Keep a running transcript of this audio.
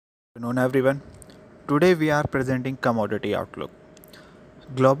Afternoon, everyone. Today we are presenting commodity outlook.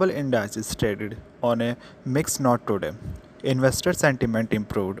 Global indices traded on a mixed note today. Investor sentiment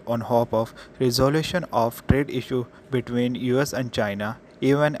improved on hope of resolution of trade issue between US and China,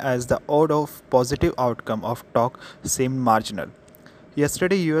 even as the odd of positive outcome of talk seemed marginal.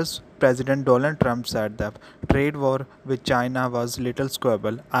 Yesterday, US President Donald Trump said the trade war with China was little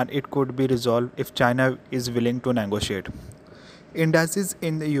squabble and it could be resolved if China is willing to negotiate. Indices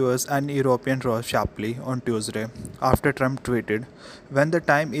in the US and European rose sharply on Tuesday after Trump tweeted, "When the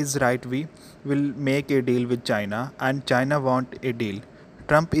time is right, we will make a deal with China, and China want a deal."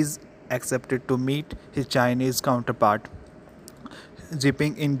 Trump is accepted to meet his Chinese counterpart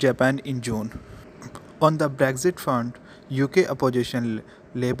Jinping in Japan in June. On the Brexit front, UK opposition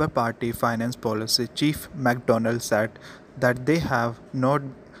Labour Party finance policy chief McDonnell said that they have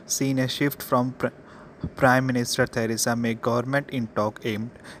not seen a shift from Prime Minister Theresa May government in talk aimed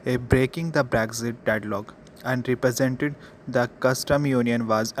at breaking the Brexit deadlock and represented the custom union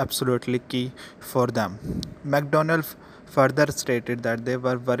was absolutely key for them. McDonnell further stated that they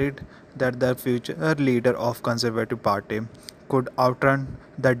were worried that the future leader of Conservative Party could outrun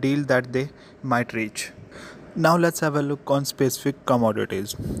the deal that they might reach. Now let's have a look on specific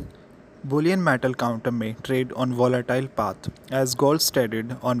commodities. Bullion metal counter may trade on volatile path as gold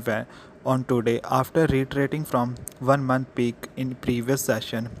steadied on today after retreating from 1 month peak in previous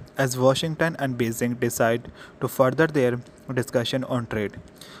session as Washington and Beijing decide to further their discussion on trade,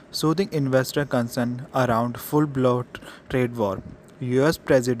 soothing investor concern around full-blown trade war. US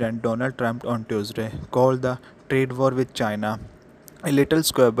President Donald Trump on Tuesday called the trade war with China a little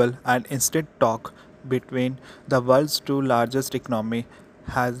squabble and instead talk between the world's two largest economy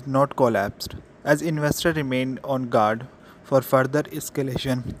has not collapsed, as investors remain on guard for further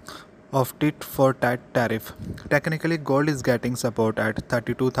escalation of tit for tat tariff. Technically, gold is getting support at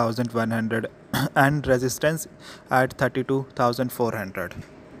 32,100 and resistance at 32,400.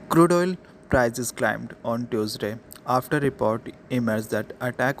 Crude oil prices climbed on Tuesday after report emerged that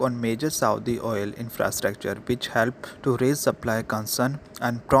attack on major Saudi oil infrastructure which helped to raise supply concern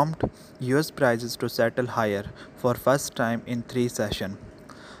and prompt US prices to settle higher for first time in 3 sessions.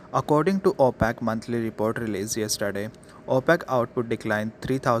 According to OPEC monthly report released yesterday, OPEC output declined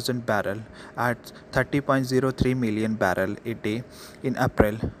 3,000 barrel at 30.03 million barrel a day in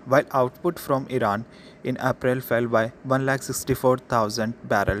April, while output from Iran in April fell by 164,000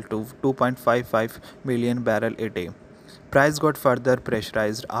 barrel to 2.55 million barrel a day. Price got further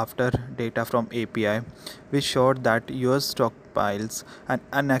pressurized after data from API, which showed that US stockpiles and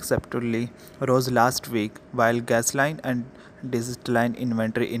unacceptably rose last week, while gasoline and diesel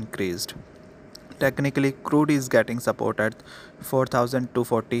inventory increased. Technically, crude is getting support at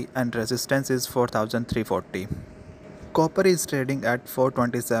 4,240 and resistance is 4,340. Copper is trading at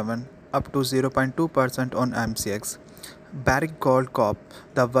 427, up to 0.2% on MCX. Barrick Gold Corp,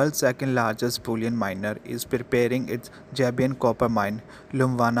 the world's second largest bullion miner, is preparing its Jabian copper mine,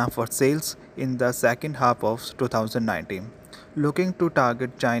 Lumwana, for sales in the second half of 2019. Looking to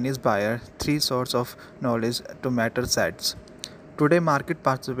target Chinese buyers, three sources of knowledge to matter sets. Today, market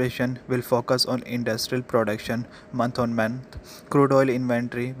participation will focus on industrial production month on month, crude oil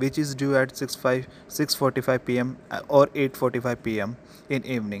inventory, which is due at 6:45 pm or 8:45 pm in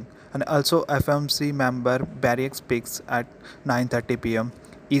evening, and also FMC member Barrick speaks at 9:30 pm,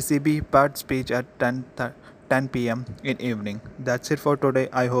 ECB part speech at 10 pm in evening. That's it for today.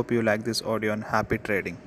 I hope you like this audio and happy trading.